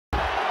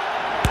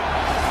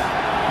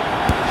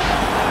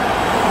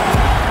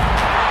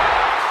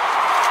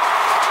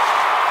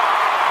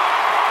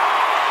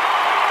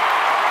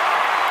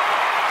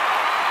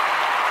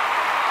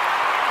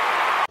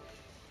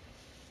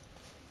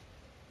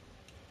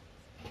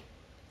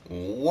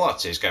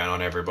What is going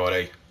on,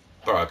 everybody?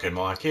 Broken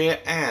Mike here,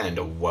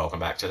 and welcome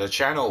back to the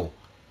channel,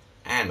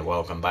 and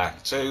welcome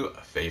back to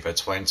FIFA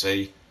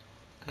 20,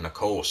 and of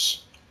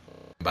course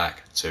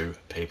back to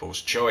People's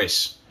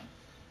Choice.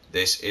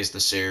 This is the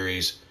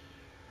series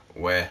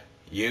where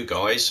you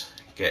guys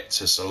get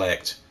to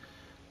select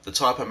the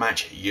type of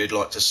match you'd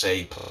like to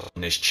see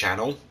on this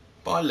channel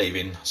by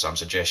leaving some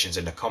suggestions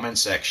in the comment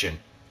section.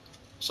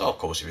 So of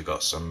course, if you've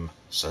got some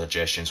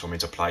suggestions for me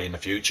to play in the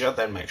future,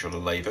 then make sure to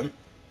leave them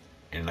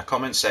in the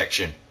comment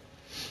section.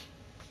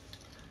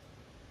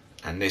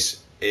 And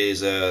this is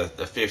the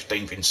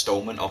 15th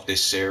installment of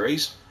this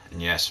series, and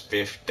yes,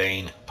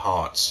 15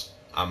 parts.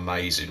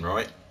 Amazing,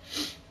 right?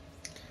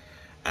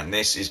 And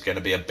this is going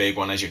to be a big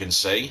one, as you can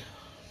see.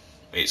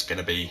 It's going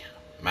to be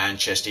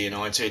Manchester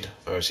United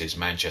versus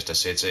Manchester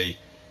City.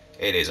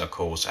 It is of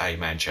course a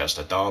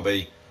Manchester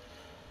derby,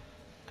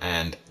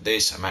 and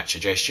this match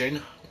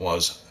suggestion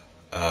was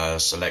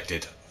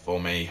selected for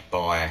me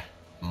by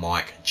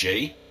Mike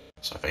G.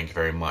 So thank you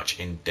very much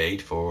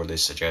indeed for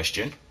this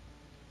suggestion.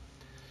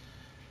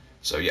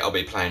 So yeah, I'll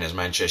be playing as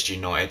Manchester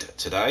United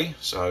today,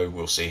 so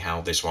we'll see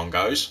how this one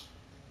goes.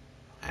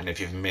 And if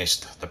you've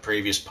missed the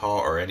previous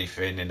part or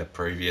anything in the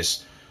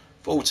previous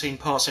 14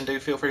 parts, then do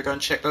feel free to go and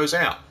check those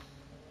out.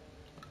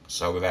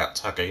 So without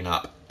taking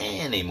up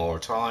any more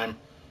time,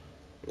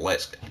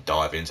 let's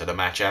dive into the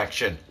match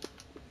action.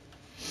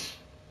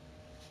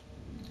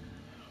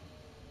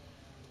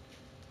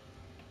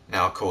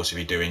 Now of course, if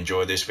you do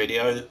enjoy this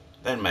video,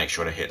 then make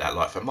sure to hit that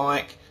like for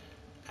Mike,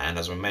 and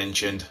as I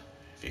mentioned,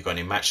 if you've got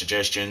any match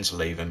suggestions,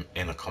 leave them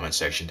in the comment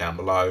section down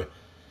below.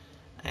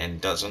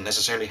 And doesn't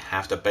necessarily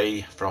have to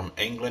be from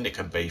England, it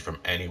can be from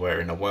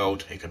anywhere in the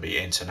world, it could be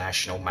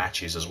international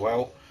matches as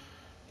well.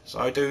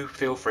 So do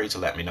feel free to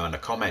let me know in the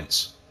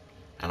comments.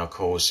 And of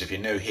course, if you're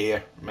new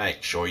here,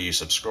 make sure you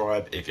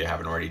subscribe if you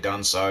haven't already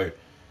done so,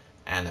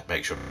 and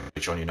make sure to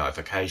switch on your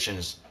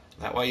notifications.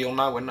 That way you'll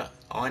know when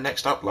I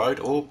next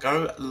upload or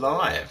go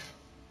live.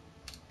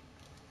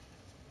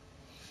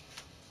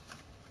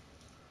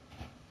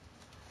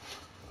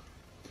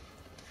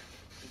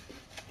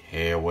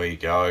 Here we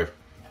go.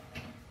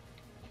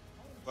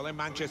 Well, in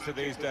Manchester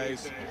these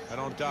days, and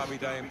on Derby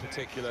Day in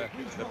particular,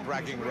 the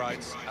bragging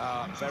rights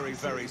are very,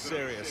 very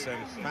serious,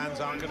 and fans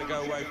aren't going to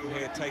go away from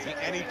here taking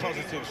any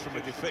positives from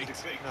a defeat.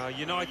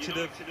 United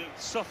have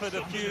suffered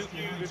a few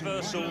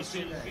reversals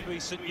in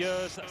recent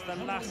years. That's the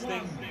last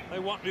thing they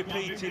want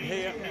repeated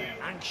here.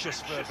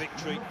 Anxious for a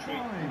victory.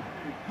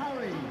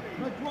 Harry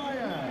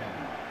Maguire.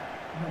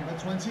 Number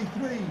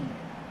 23,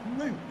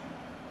 Luke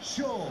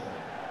Shaw.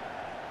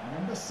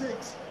 Number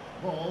 6,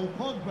 Paul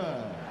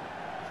Pogba.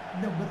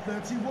 Number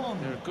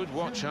 31. They're a good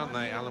watch, aren't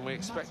they, Alan? We're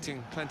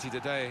expecting plenty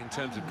today in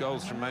terms of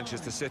goals from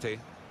Manchester City.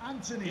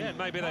 Anthony. Yeah,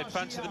 maybe they'd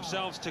fancy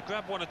themselves to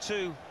grab one or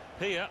two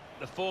here.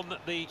 The form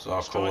that the So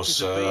of course,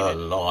 strikers have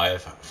been in.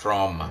 live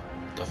from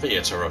the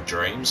Theatre of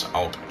Dreams,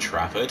 Old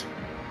Trafford.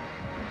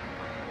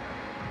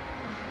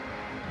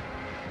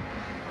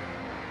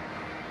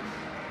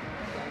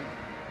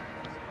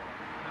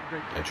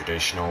 The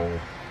traditional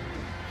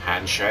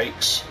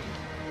handshakes.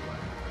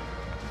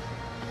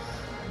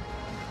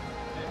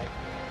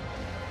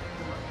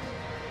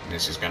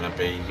 This is going to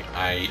be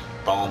a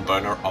barn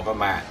burner of a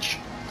match.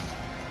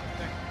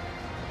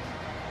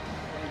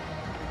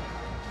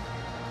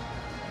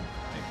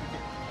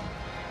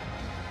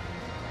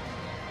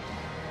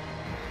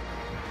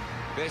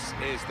 This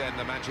is then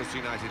the Manchester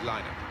United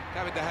lineup.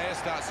 David De Gea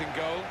starts in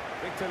goal.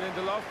 Victor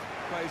Lindelof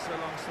plays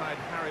alongside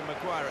Harry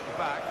Maguire at the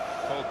back.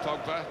 Paul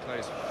Pogba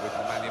plays with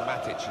Nemanja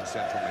Matic in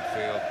central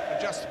midfield.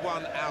 And just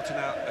one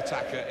out-and-out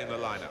attacker in the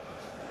lineup.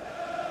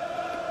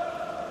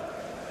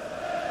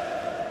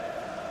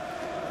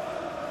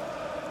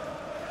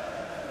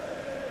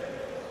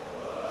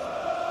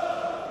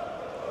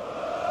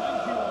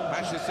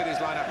 Manchester City's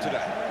lineup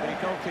today.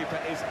 The goalkeeper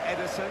is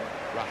Ederson.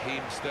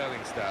 Raheem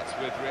Sterling starts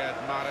with Riyad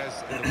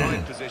Mahrez in the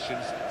wide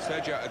positions.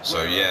 Sergio Aguero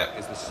So yeah,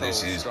 is the sole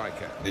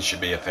striker. This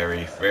should be a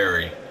very,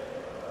 very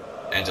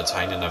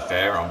entertaining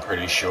affair, I'm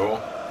pretty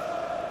sure.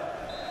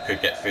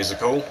 Could get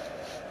physical,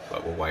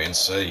 but we'll wait and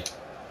see,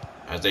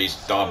 as these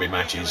derby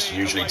matches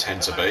usually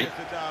tend to be.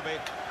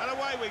 And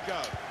away we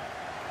go.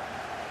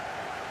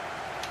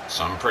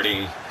 So I'm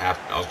pretty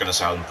happy. I was going to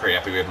say I'm pretty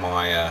happy with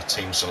my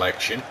team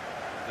selection.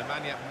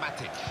 Nemanja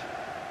Matic.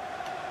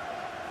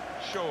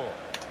 Shaw.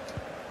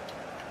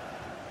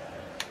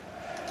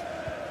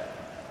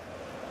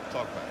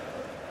 Pogba.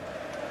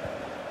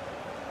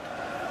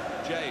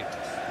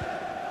 James.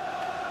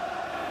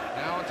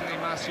 Now Anthony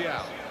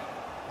Martial.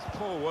 It's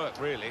poor work,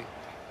 really.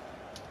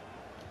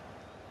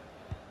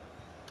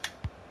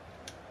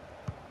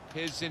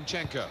 Here's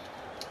Zinchenko.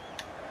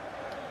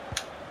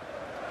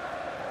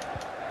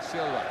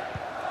 Silva.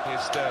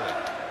 Here's Sterling.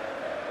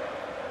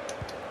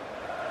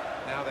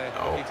 Now they're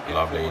looking to get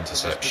lovely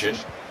interception.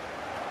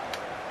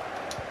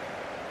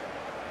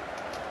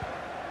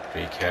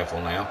 Be careful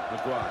now.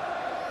 Maguire.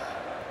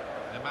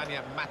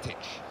 Nemanja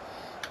Matic.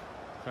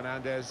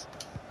 Fernandez.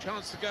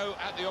 Chance to go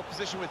at the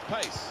opposition with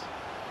pace.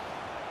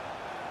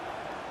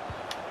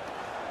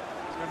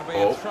 Going to be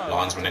a Oh, throw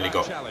linesman after nearly that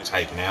got challenge.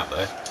 taken out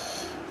there.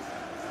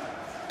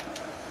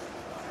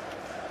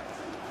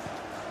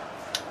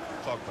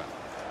 Pogba.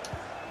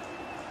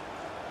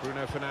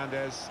 Bruno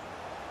Fernandes.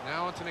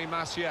 Now Anthony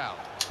Martial.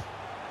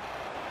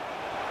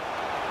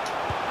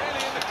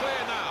 Really in the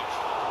clear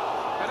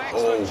now. An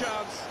excellent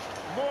chance.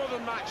 More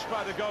than matched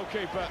by the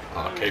goalkeeper.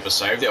 Oh, the keeper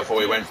saved it. I thought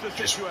he went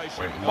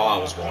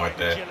miles wide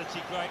there.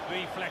 Agility, great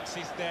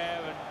reflexes there,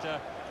 and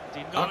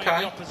denying Okay,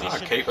 the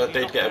opposition. keeper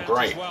did get a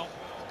break. Well.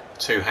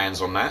 2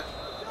 hands on that.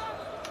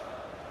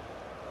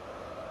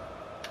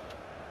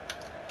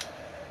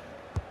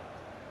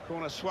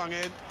 Corner swung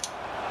in.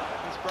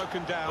 It's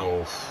broken down.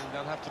 Oof. And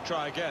they'll have to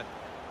try again.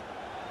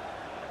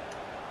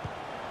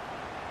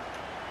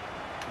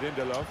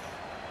 Lindelof.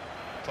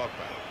 Pogba.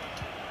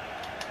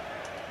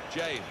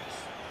 James.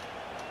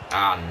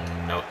 Ah,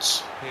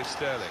 nuts. Here's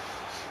Sterling.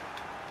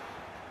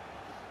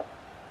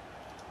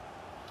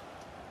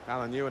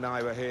 Alan, you and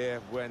I were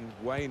here when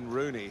Wayne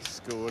Rooney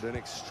scored an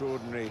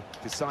extraordinary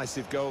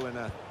decisive goal in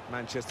a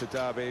Manchester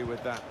derby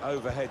with that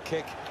overhead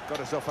kick. Got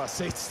us off our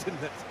seats,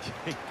 didn't it?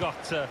 It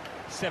got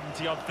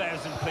 70-odd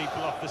thousand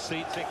people off the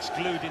seats,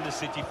 excluding the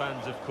City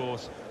fans, of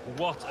course.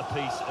 What a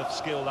piece of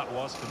skill that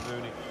was from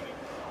Rooney.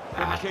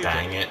 Ah,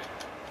 dang it.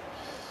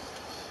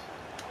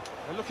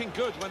 They're looking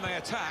good when they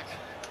attack.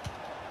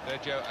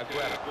 Sergio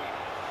Aguero.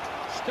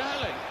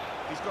 Sterling.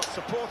 He's got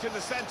support in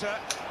the centre.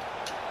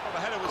 Well, the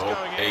header was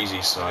going in.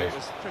 Easy save. It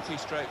was pretty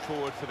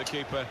straightforward for the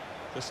keeper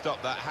to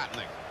stop that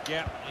happening.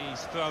 Yeah,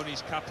 he's thrown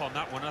his cap on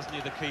that one, hasn't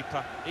he, the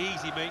keeper?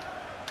 Easy, mate.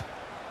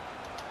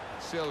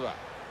 Silva.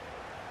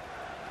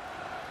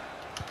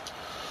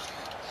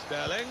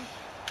 Sterling.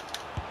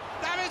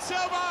 David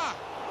Silva!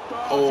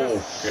 Oh,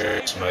 just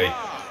good saved me. the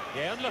bar.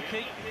 Yeah,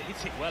 unlucky.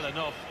 Hits it well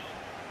enough.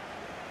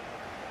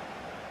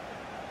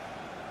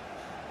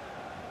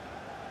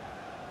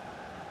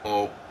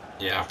 Well,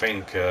 yeah, I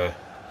think De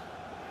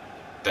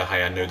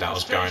Gea knew that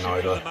was going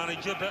Frustration for over. the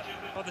manager, but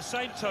by the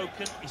same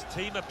token, his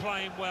team are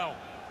playing well.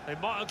 They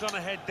might have gone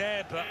ahead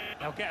there, but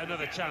they'll get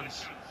another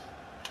chance.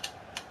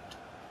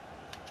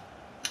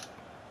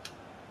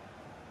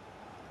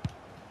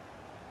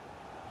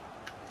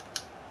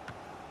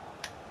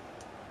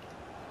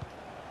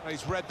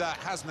 He's read that,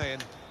 hasn't he,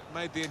 and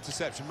made the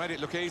interception. Made it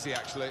look easy,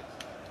 actually.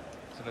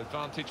 It's an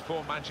advantage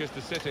for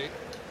Manchester City.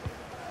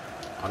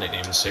 I didn't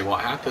even see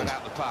what Cut happened.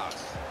 out the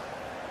pass.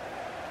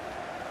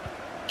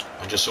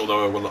 I just saw the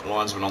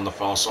linesman on the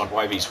far side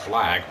wave his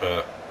flag,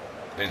 but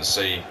didn't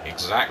see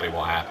exactly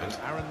what happened.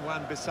 Aaron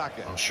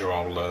Wan-Bissaka. I'm sure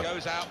I'll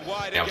Goes out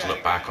wide be able to again.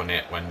 look back on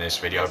it when this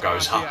video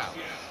goes Martial. up.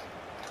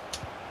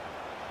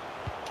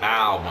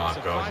 Oh my It's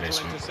a goodness.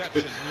 vital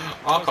interception,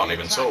 I because can't the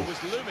even attack talk.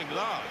 was looming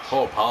large.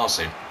 Poor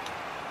passing.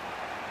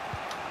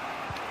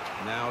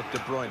 Now De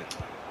Bruyne.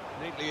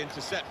 Neatly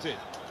intercepted.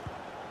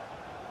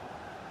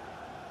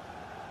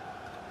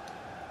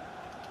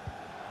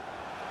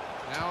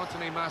 Now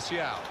Anthony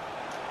Martial.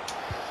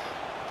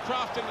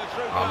 Crafting the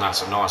through. Oh,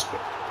 that's a nice.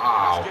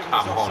 Oh,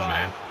 come on,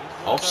 man.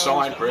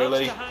 Offside,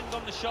 really?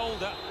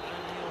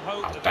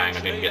 Oh, dang, I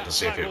didn't get to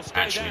see if it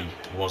actually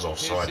was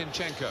offside. Here's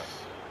Zinchenko.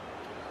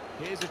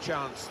 Here's a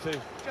chance to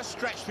just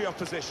stretch the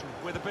opposition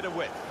with a bit of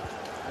width.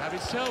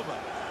 David Silva.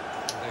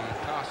 The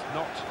pass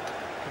not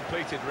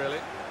completed, really.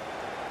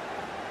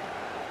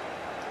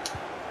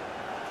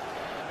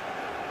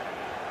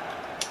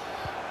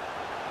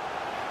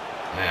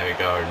 There we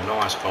go,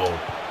 nice ball.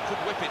 Could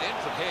whip it in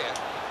from here.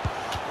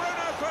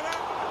 Bruno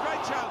Fernandes, a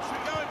great chance. We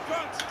go in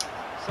front.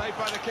 Saved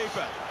by the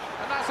keeper.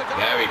 And that's a goal.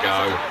 There we go,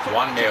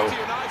 1-0.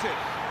 United.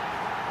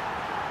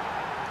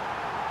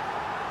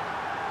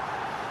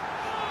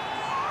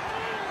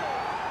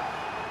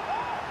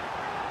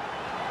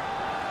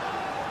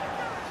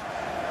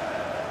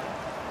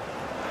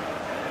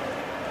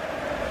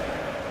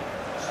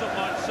 Some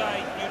might say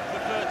you'd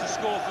prefer to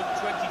score from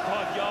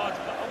 25 yards,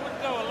 but I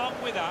wouldn't go along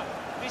with that.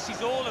 This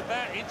is all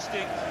about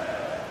instinct.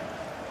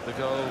 The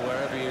goal,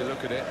 wherever you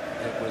look at it,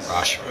 it was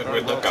Rashford very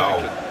with the well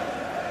goal. taken.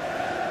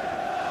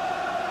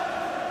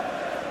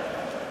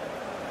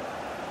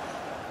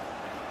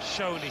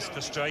 Showing his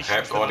frustration.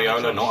 Pep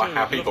Guardiola, not a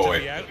happy boy.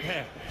 To be out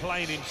there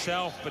playing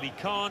himself, but he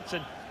can't,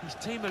 and his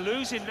team are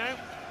losing now.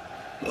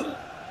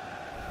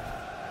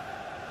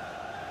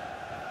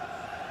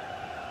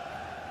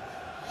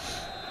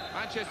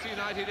 Manchester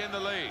United in the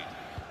lead.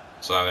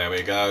 So there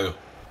we go.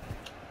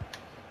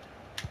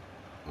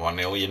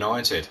 1-0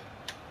 United.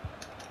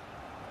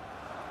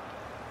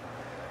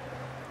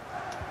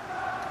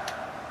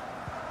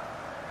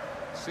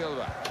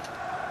 Silva.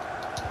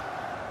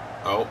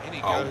 Oh, In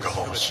he oh goes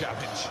for the gosh.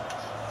 challenge.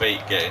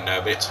 Feet getting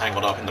a bit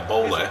tangled up in the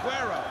ball Here's there.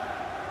 Aguero.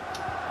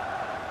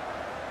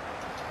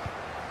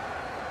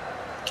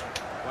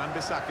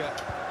 Wan-Bissaka.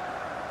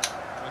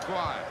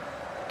 Maguire.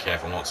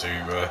 Careful not to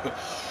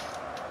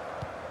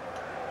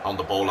hold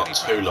the ball up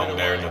too long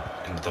there in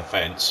the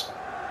defence.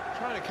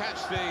 Trying to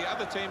catch the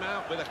other team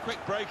out with a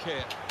quick break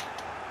here.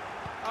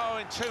 Oh,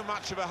 in too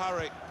much of a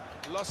hurry.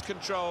 Lost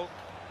control.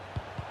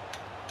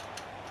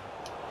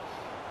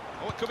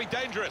 Oh, it could be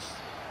dangerous.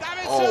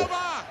 David Oh.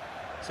 Silva!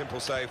 Simple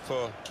save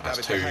for That's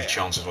David two De Gea.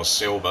 chances for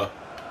Silva.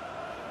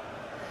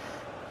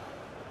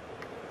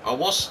 Oh,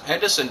 what's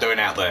Ederson doing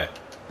out there?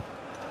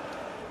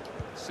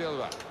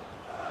 Silva.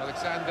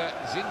 Alexander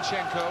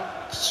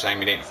Zinchenko. Shame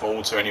he didn't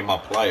fall to any of my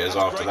players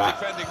That's after great that.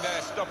 defending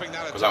there, stopping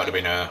that Because that would have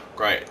been a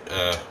great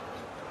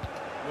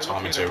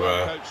timing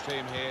to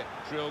team here,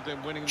 drilled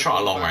in winning the try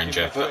a ball back long-range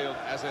in effort. midfield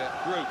as a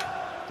group.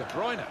 De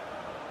Bruyne.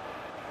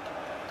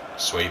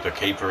 sweeper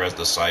keeper, as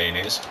the saying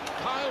is.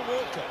 Kyle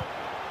Walker.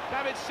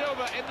 David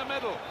Silva in the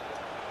middle.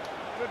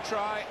 Good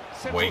try.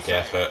 Simple Weak save.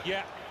 effort.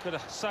 Yeah, could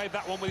have saved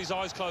that one with his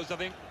eyes closed, I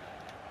think.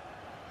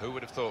 Who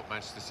would have thought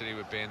Manchester City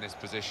would be in this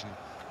position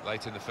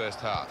late in the first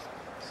half?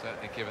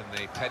 Certainly given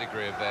the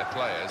pedigree of their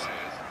players,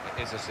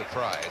 it is a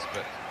surprise,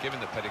 but given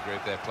the pedigree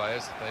of their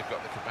players, they've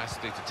got the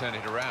capacity to turn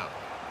it around.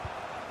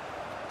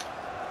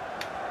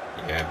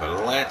 Yeah,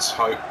 but let's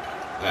hope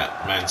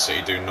that Man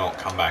City do not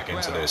come back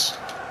into this.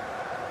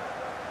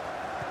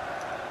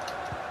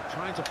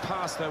 Trying to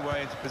pass their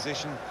way into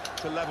position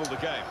to level the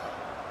game.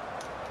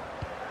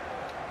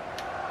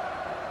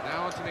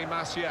 Now Anthony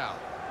Martial.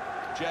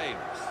 James.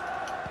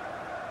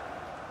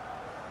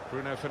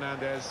 Bruno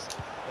Fernandes.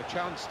 A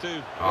chance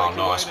to... Oh,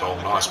 nice ball,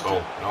 nice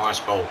ball, nice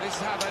ball. This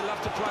is how they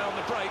love to play on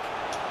the break.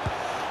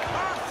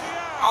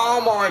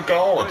 Oh my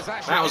God,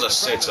 that was a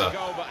sitter.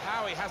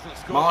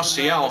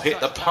 Martial hit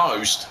the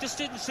post. Just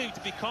didn't seem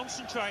to be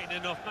concentrating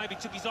enough. Maybe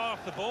took his eye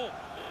off the ball.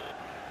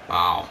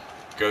 Oh,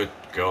 good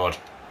God.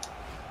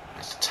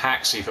 It's a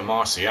taxi for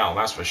Martial,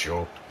 that's for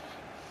sure.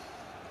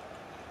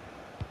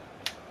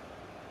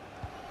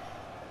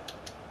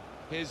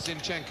 Here's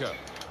Zinchenko.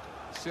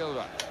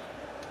 Silva.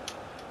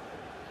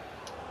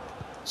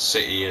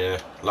 City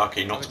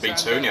lucky not to be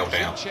 2-0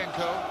 down.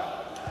 Zinchenko.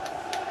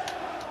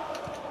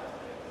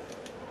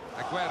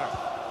 Aguero.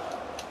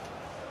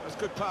 That's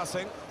good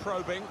passing,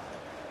 probing.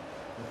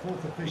 The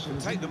fourth official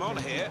is Take them on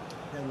indicating here.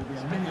 there will be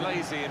It's a a bit minute.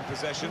 lazy in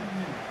possession.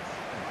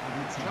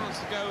 Chance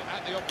to go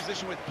at the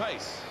opposition with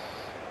pace.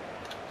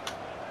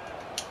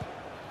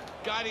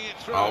 Guiding it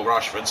through. Oh,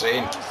 Rashford's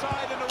in.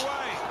 Onside and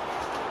away.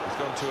 He's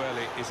gone too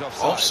early. He's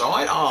offside.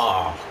 Offside?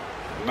 Ah,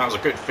 and that was a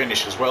good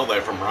finish as well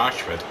there from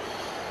Rashford.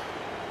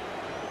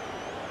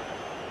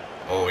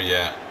 Oh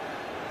yeah,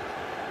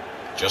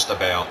 just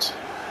about.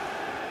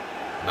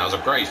 And that was a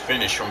great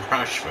finish from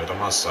Rashford, I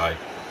must say.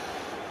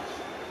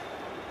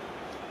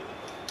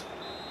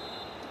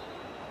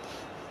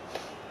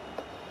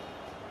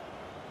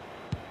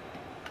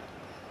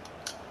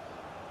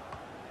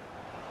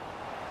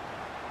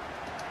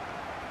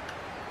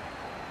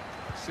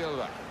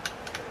 Silva.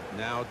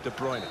 Now De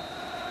Bruyne.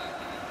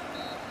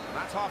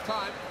 That's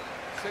half-time.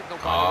 Signal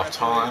by Half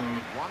the referee.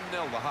 time.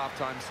 1-0 the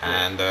half-time score.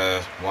 And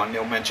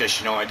 1-0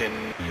 Manchester United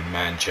in the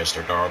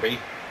Manchester derby.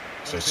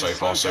 So It's so been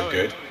far slow so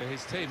going good. for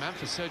his team and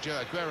for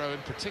Sergio Aguero in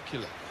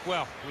particular.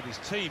 Well, with his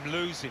team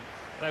losing,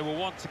 they will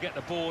want to get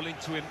the ball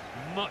into him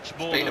much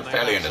more Been a than they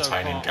fairly have so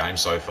entertaining far. game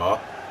so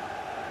far.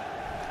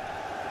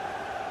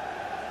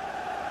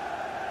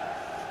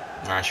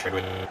 Rashford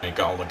with a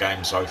goal of the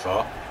game so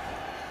far.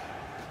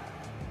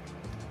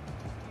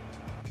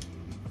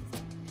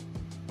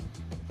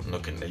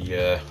 Look at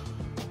the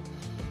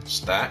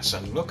stats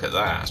and look at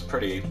that, it's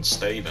pretty even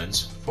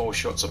Stevens. 4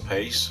 shots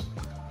apiece,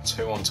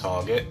 2 on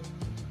target.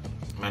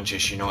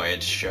 Manchester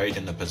United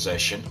shading the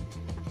possession.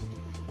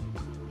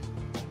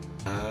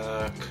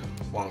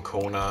 1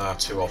 corner,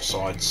 2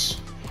 offsides.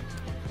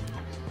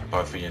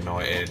 Both for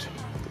United.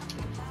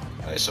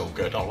 It's all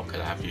good. Oh, look at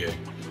that view.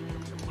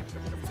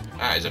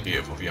 That is a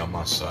beautiful view, I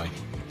must say.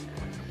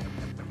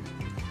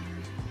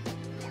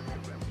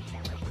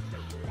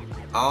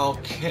 I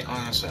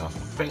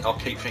think I'll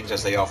keep things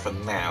as they are for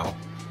now,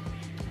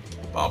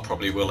 but I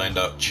probably will end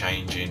up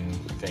changing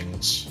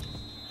things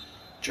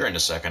during the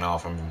second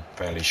half. I'm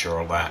fairly sure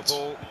of that. The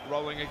ball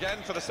rolling again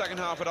for the second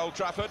half at Old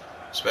Trafford.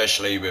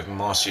 Especially with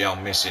Martial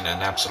missing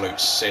an absolute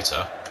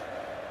sitter.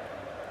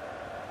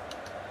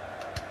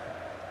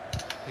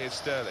 Here's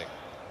Sterling.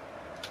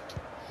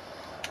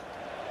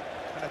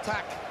 An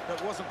attack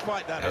that wasn't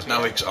quite that. There's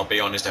no, I'll be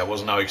honest, there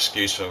was no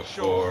excuse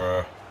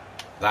for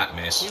that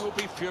miss. He will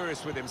be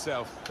furious with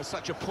himself for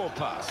such a poor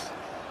pass.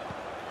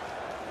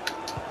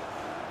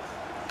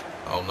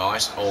 Oh,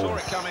 nice. Saw Oh,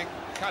 it coming,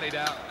 cut it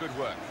out. Good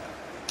work.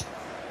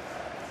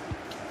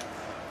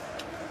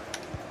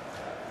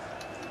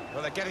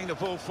 Well, they're getting the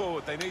ball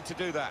forward. They need to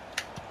do that.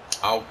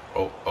 oh.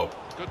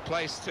 Good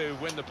place to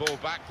win the ball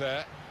back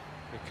there,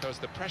 because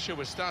the pressure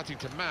was starting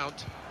to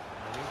mount.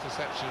 And the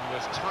interception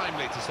was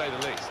timely, to say the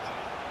least.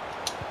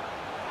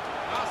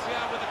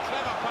 Martial with a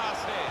clever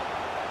pass here.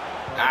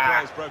 Well, the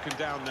play is broken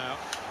down now.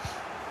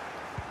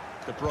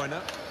 De Bruyne.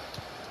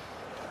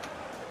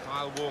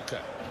 Kyle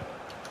Walker.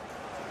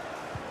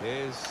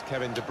 Here's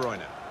Kevin De Bruyne.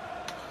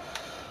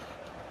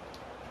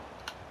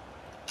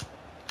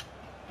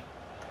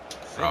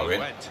 Throw He in.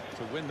 went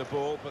to win the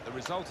ball, but the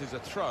result is a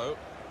throw.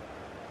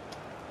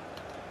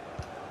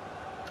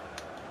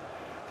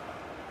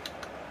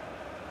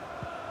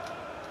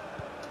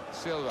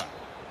 Silva.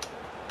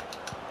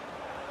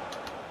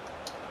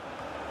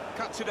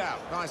 Cuts it out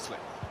nicely.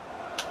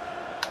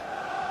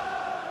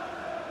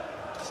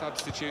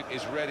 substitute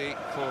is ready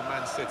for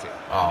Man City.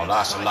 Oh,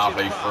 that's a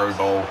lovely through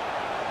ball.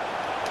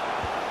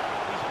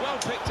 He's well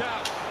picked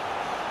out.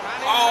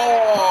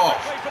 Oh!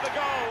 For the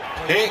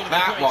goal. Pick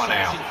that one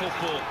out.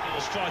 Football, a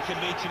striker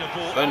meeting a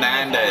ball.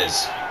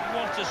 Fernandez.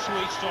 What a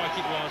sweet strike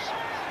it was.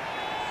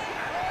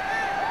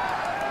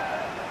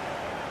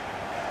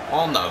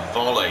 On the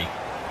volley.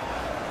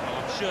 Well,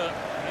 I'm sure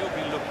he'll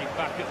be looking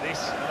back at this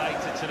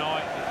later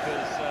tonight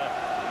because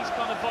these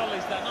kind of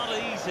volleys, they're not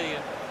easy,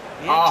 and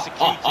he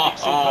executed it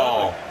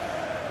superbly.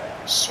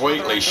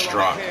 Sweetly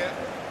struck.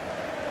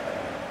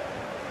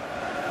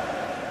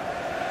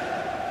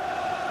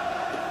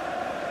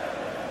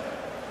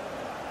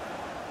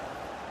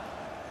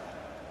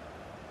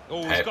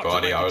 Oh, Pep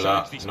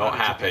Guardiola not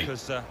happy.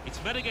 Because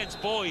it's men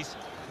against boys.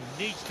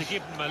 He needs to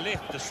give them a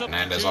lift. The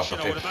Fernandez off for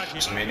substitution, I would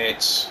 6 imagine.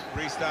 minutes.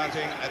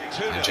 Restarting at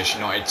 2-0. Manchester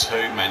United 2,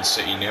 Man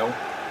City 0.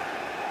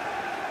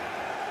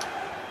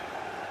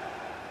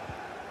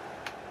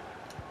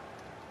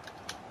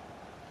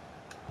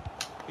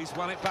 He's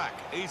won it back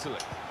easily.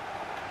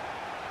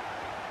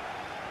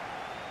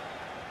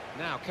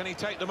 Now, can he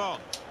take them on?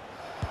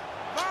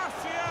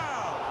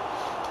 Martial!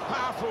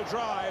 Powerful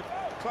drive,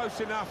 close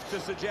enough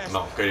to suggest...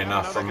 Not good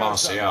enough from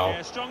Martial.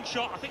 Yeah, strong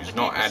shot. I think He's the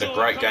not keeper had a saw it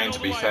great coming game, all to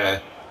the be way.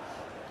 fair.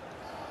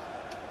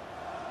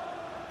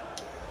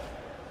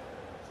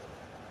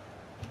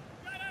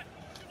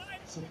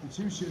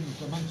 Substitution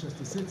for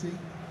Manchester City.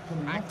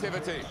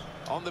 Activity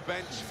on the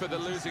bench for the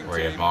losing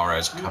Riyad team.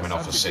 Mahrez coming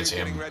off the Substitute City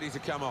getting and ready to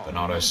come on.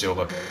 Bernardo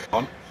Silva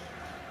on.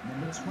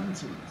 Number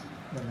 20,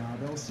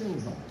 Bernardo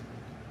Silva.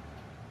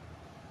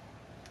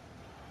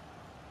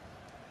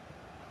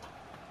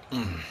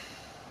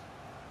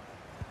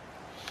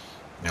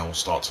 Now we'll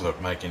start to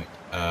look making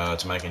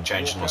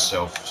changes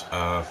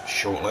myself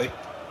shortly.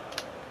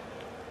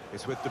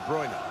 It's with De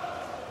Bruyne,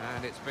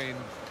 and it's been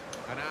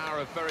an hour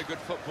of very good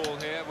football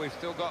here. We've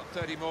still got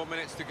 30 more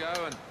minutes to go,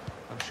 and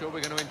I'm sure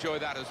we're going to enjoy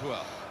that as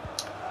well.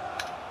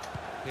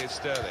 Here's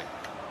Sterling.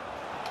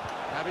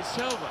 David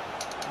Silva.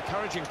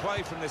 Encouraging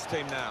play from this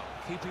team now.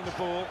 Keeping the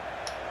ball.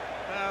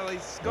 Well,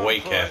 he's gone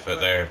Weak for it, effort but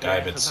there, Yeah,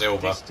 David from that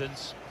Silva.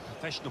 distance,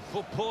 professional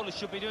footballers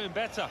should be doing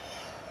better.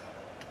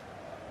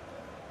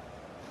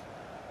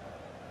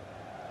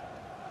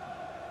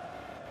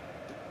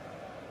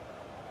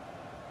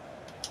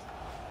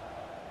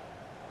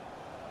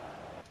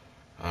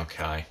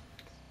 Okay, I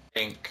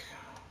think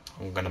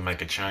I'm going to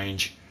make a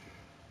change.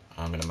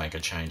 I'm going to make a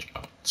change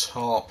up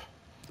top.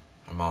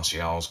 And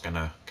Martial's going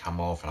to come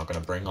off, and I'm going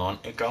to bring on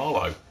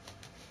Igalo.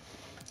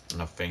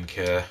 And I think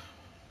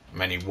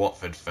many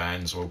Watford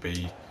fans will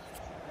be,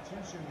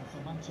 Substitution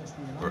for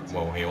Manchester United.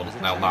 well,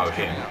 they'll know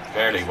him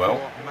fairly well.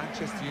 For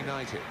Manchester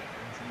United.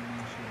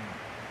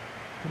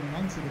 Coming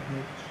onto the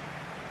pitch,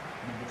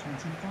 number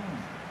 25,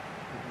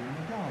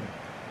 Igalo.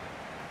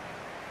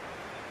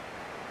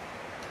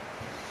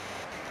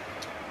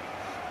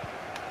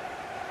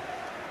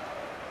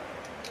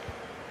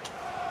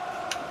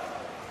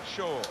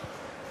 Shaw.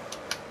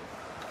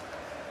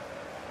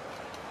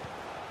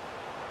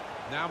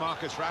 Now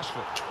Marcus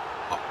Rashford.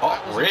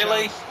 That was a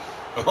Really? chance.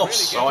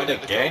 Offside Really getting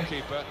at the again?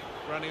 goalkeeper,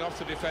 running off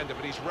the defender,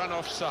 but he's run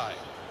offside.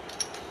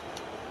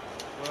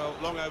 Well,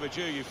 long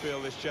overdue, you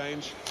feel, this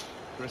change.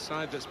 For a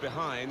side that's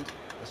behind,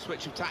 a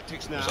switch of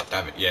tactics now. Is that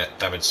David? Yeah,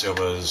 David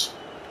Silva's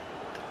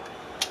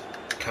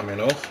coming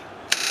off.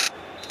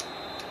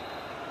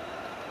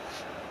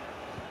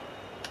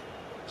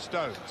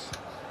 Stones.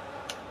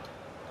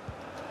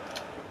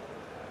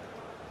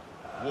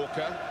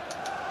 Walker.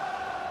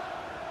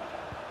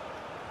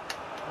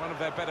 One of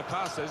their better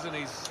passers, and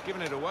he's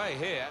given it away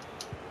here.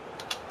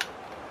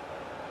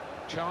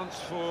 Chance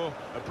for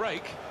a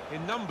break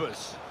in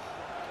numbers.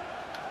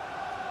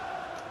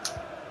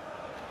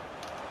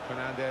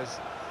 Fernandez.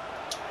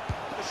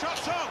 The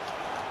shot's on.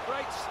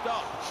 Great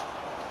stop.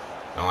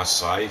 Nice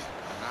save.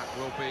 And that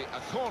will be a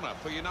corner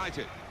for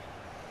United.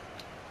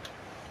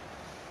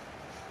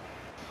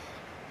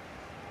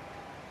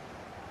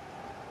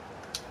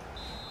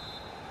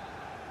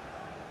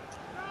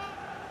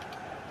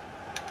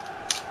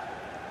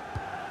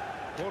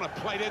 Corner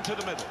played into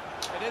the middle.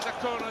 It is a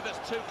corner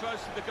that's too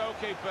close to the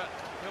goalkeeper.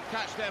 He'll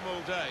catch them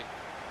all day.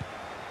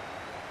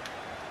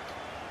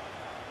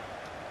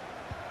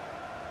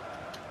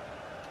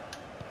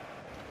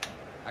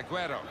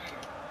 Aguero.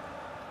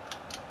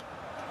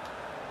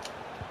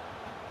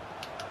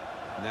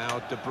 Now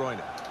De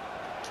Bruyne.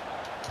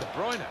 De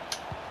Bruyne.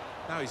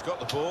 Now he's got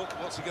the ball.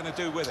 What's he going to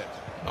do with it?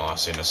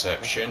 Nice Just a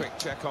interception. quick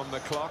check on the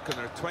clock, and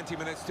there are 20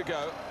 minutes to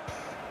go.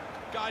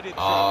 Guided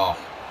through. Oh,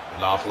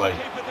 lovely.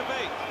 Keeper to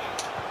beat.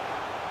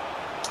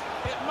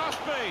 It must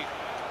be.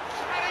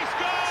 And he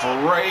scores!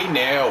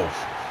 3-0.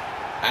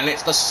 And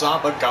it's the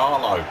sub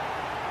Igalo.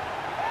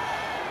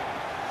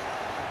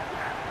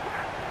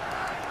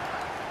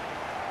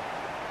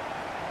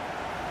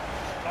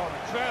 Oh,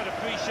 the crowd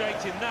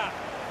appreciating that.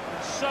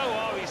 And so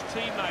are his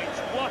teammates.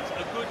 What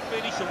a good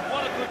finish and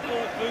what a good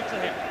ball through to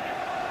him.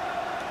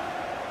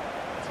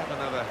 Let's have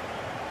another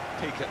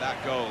peek at that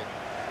goal.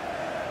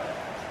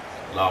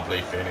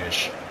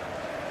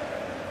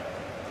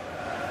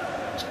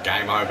 It's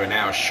game over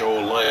now,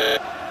 surely.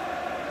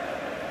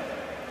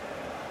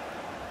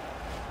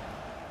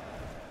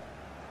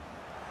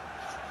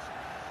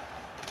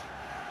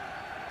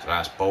 So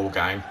that's ball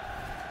game.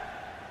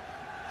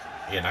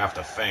 You didn't have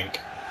to think.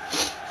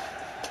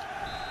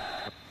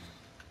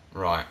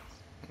 Right.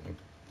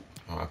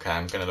 Okay,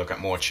 I'm going to look at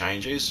more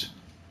changes.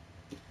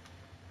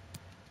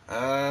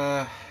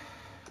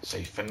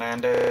 See,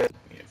 Fernando.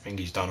 I think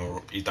he's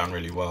done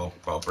really well.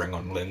 But I'll bring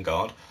on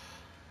Lingard.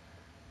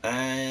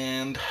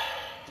 And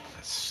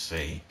let's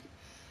see.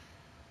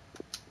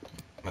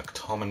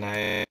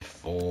 McTominay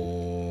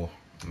for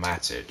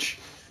Matic.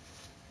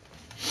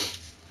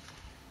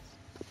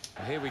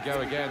 Here we go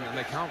again, and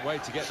they can't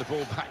wait to get the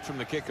ball back from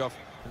the kickoff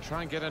and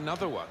try and get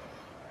another one.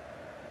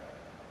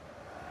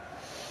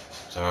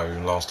 So,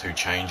 last two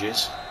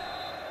changes.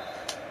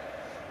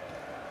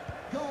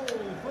 Goal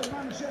for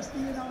Manchester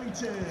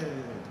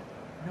United.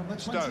 Number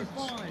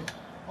 25,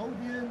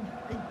 Odion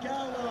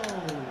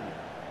Igalo.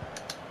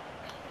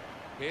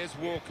 Here's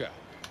Walker.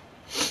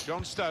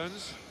 John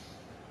Stones.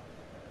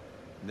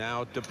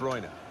 Now De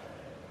Bruyne.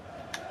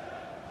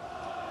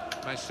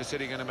 Manchester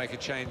City going to make a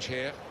change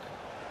here.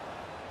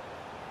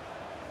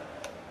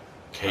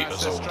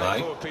 Keepers That's a all day.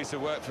 straightforward piece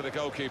of work for the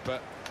goalkeeper.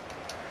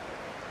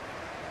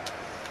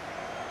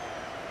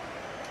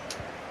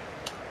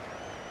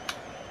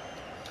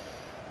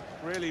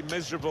 Really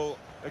miserable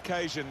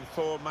occasion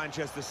for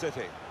Manchester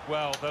City.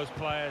 Well, those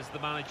players, the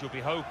manager will be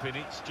hoping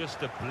it's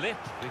just a blip,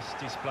 this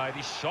display,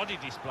 this shoddy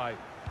display.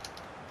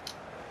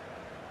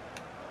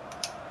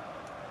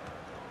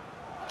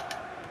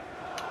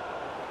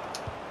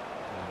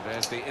 And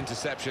there's the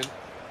interception.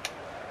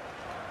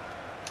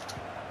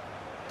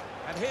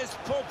 And here's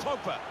Paul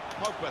Pogba.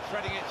 Pogba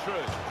threading it through.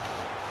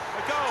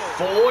 A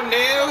goal.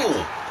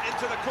 4-0.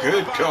 Into the corner.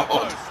 Good by the God.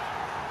 post.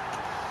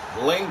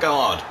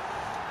 Lingard.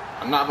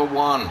 Another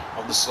one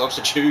of the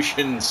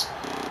substitutions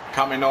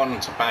coming on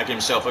to bag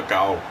himself a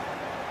goal.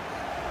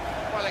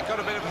 Well, it got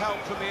a bit of help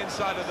from the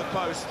inside of the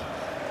post,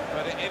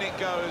 but in it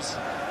goes.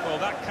 Well,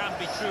 that can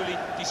be truly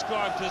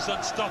described as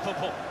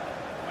unstoppable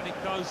when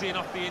it goes in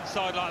off the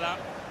inside like that.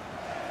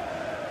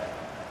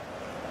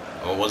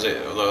 Or was it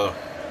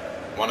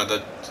one of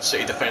the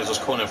City defenders was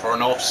calling for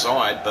an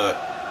offside, but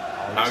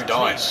no His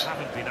dice. teams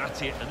haven't been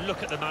at it, and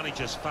look at the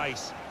manager's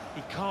face.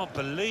 He can't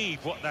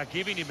believe what they're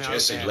giving him out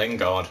Jesse there.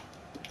 Lingard.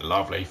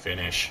 Lovely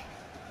finish.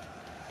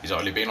 He's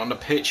only been on the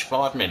pitch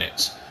 5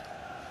 minutes.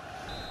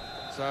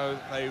 So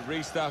they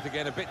restart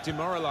again, a bit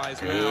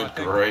demoralised now, I Good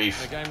think,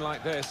 grief. in a game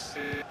like this.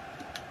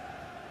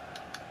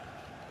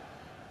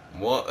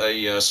 What a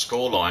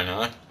scoreline,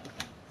 huh?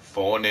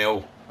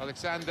 4-0.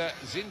 Alexander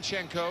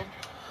Zinchenko.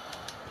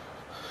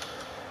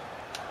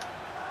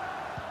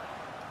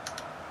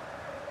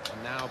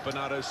 And now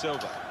Bernardo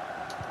Silva.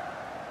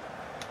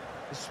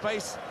 The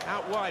space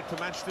out wide for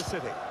Manchester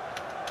City.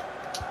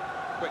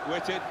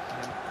 Quick-witted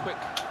and quick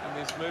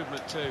in his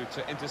movement too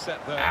to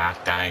intercept there. Ah,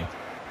 dang.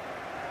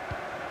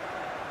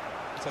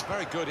 It's a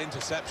very good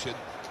interception.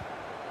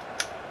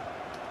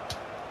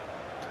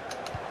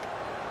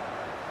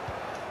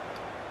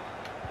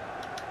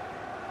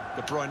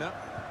 De Bruyne.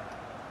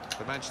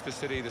 For Manchester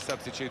City, the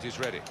substitute is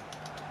ready.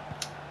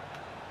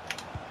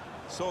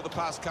 Saw the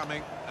pass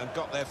coming and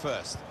got there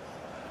first.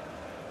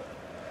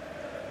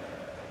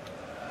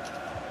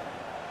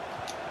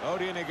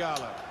 Odion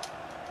Igalo.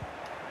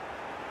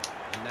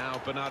 And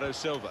now Bernardo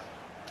Silva.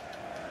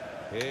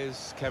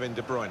 Here's Kevin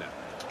De Bruyne.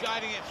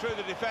 Guiding it through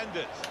the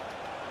defenders.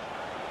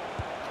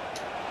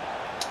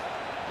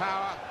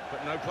 Power,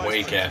 but no place.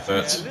 Weak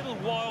effort. A little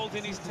wild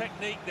in his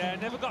technique there,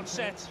 never got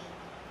set.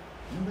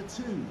 Number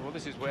 2. Well,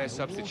 this is where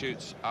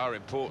substitutes are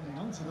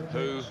important.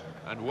 Who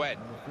and when.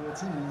 Number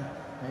 14,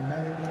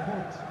 Aymeric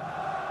Laporte.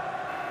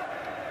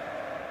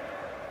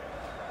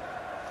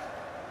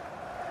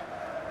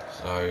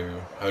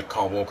 So, heard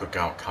Kyle Walker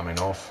coming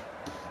off.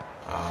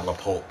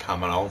 Laporte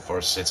coming on for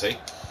a City.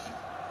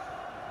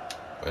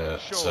 But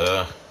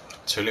Sure.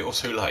 too little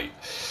too late.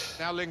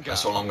 Now Lingard.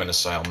 That's all I'm going to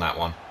say on that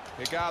one.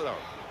 Igalo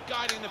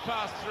guiding the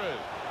pass through.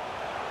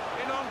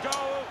 In on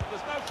goal,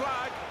 there's no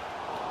flag.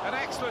 An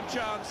excellent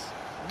chance.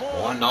 More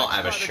Why than not matched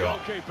have a by the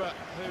shot? goalkeeper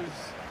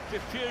who's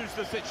diffused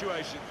the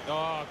situation.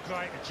 Oh,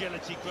 great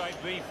agility, great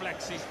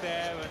reflexes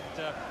there,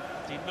 and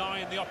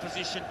denying the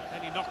opposition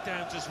any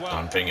knockdowns as well.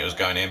 Don't think it was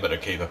going in, but a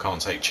keeper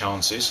can't take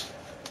chances.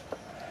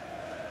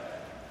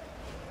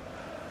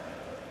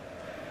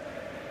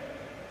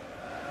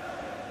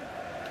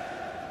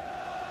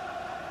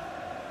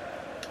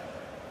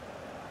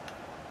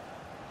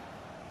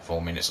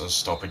 Four minutes of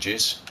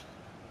stoppages.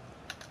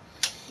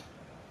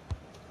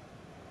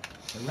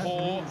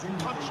 Or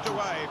punched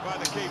away by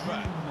the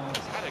keeper.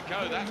 He's had a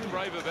go, that's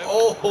brave of him.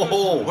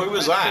 Oh, who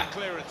was that?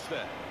 Clearance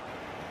there.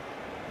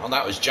 Oh,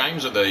 that was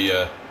James with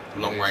the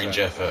long-range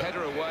effort.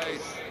 Header away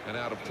and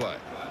out of play.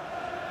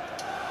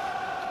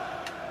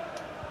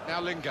 Now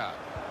Lingard.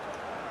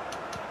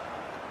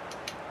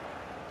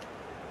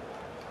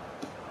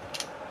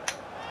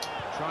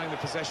 Trying the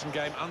possession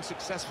game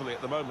unsuccessfully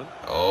at the moment.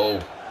 Oh,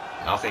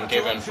 nothing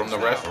given from the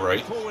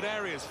referee. Forward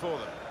areas for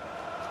them.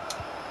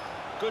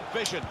 Good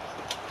vision.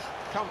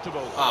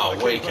 Comfortable. Oh,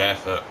 The weak keeper.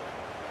 effort.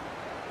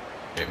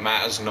 It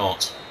matters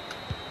not.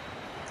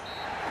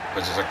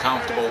 Because it's a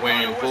comfortable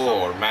win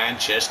for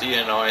Manchester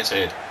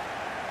United.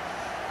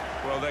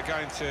 Well, they're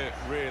going to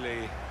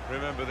really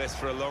remember this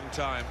for a long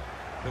time.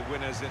 The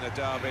winners in a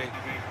derby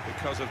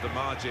because of the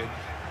margin.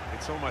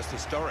 It's almost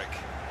historic.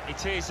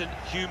 It is, and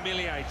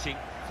humiliating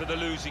for the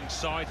losing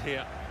side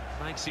here.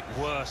 Makes it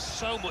worse,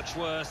 so much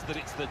worse that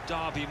it's the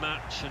derby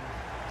match, and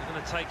they're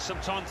going to take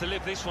some time to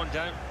live this one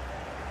down.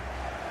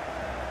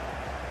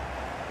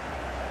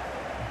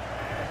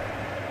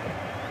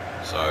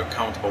 So,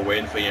 comfortable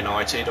win for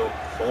United.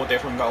 4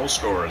 different goal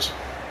scorers.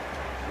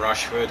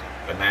 Rashford,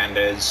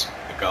 Fernandes,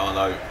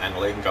 Igalo and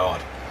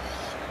Lingard.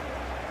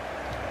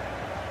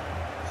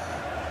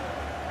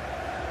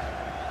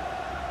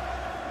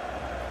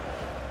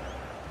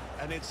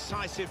 An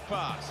incisive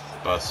pass.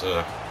 But,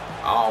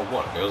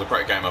 it was a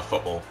great game of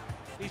football.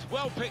 He's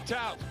well picked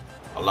out.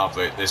 I love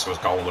it. This was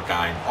goal of the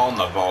game on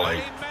the volley.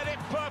 And he met it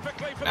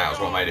perfectly for That was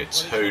the what goal. made it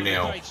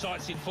 2-0. Great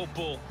sights in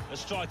football, a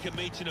striker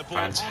meeting a ball.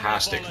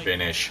 Fantastic on the volley.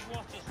 finish.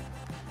 What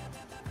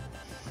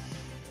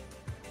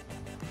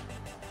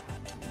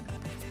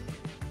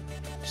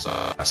a-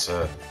 So that's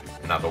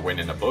another win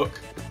in the book.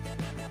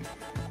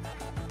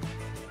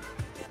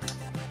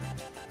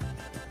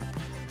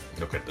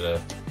 Look at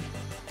the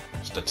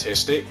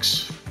statistics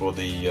for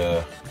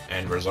the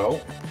end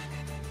result.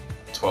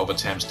 12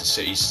 attempts to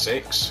City's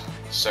 6,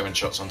 7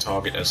 shots on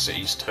target to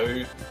City's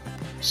 2.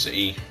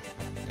 City,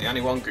 the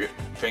only one good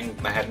thing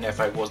they had in their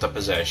favour was the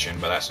possession,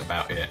 but that's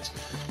about it.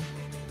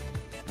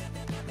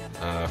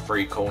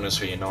 3 corners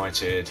for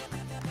United.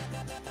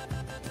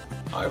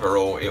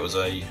 Overall, it was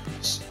a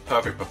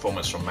perfect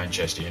performance from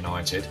Manchester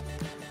United.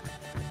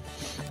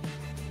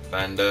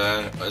 And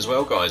as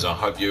well, guys, I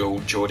hope you all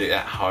enjoyed it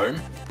at home.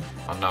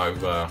 I know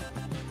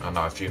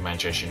a few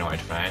Manchester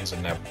United fans,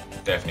 and they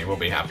definitely will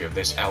be happy with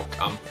this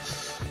outcome.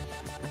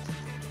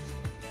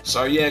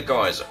 So yeah,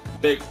 guys,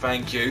 big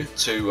thank you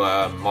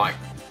to Mike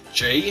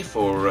G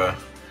for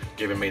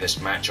giving me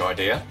this match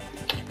idea,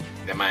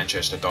 the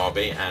Manchester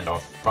Derby, and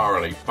I've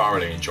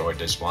thoroughly enjoyed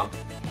this one.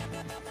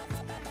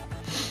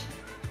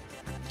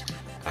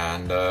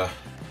 And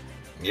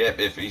yeah,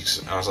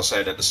 as I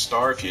said at the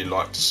start, if you'd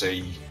like to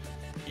see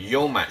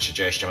your match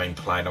suggestion being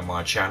played on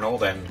my channel,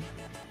 then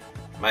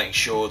make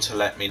sure to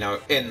let me know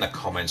in the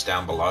comments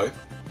down below.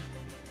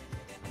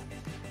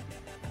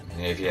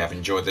 If you have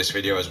enjoyed this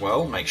video as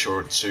well, make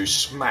sure to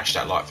smash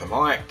that like for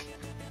Mike.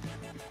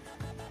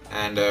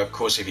 And of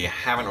course, if you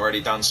haven't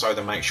already done so,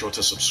 then make sure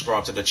to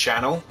subscribe to the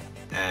channel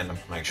and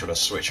make sure to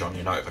switch on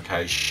your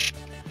notifications,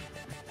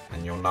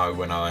 and you'll know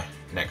when I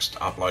next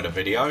upload a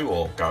video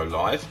or go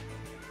live.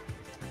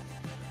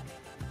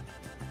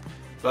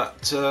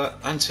 But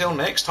until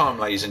next time,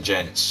 ladies and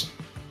gents,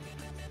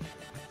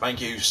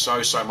 thank you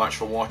so much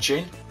for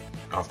watching.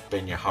 I've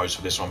been your host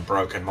for this one,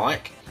 Broken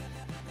Mike.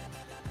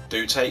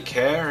 Do take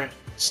care,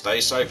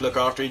 stay safe, look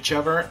after each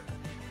other,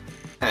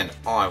 and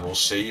I will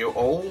see you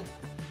all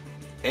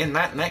in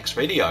that next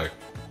video.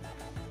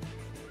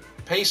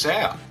 Peace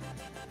out.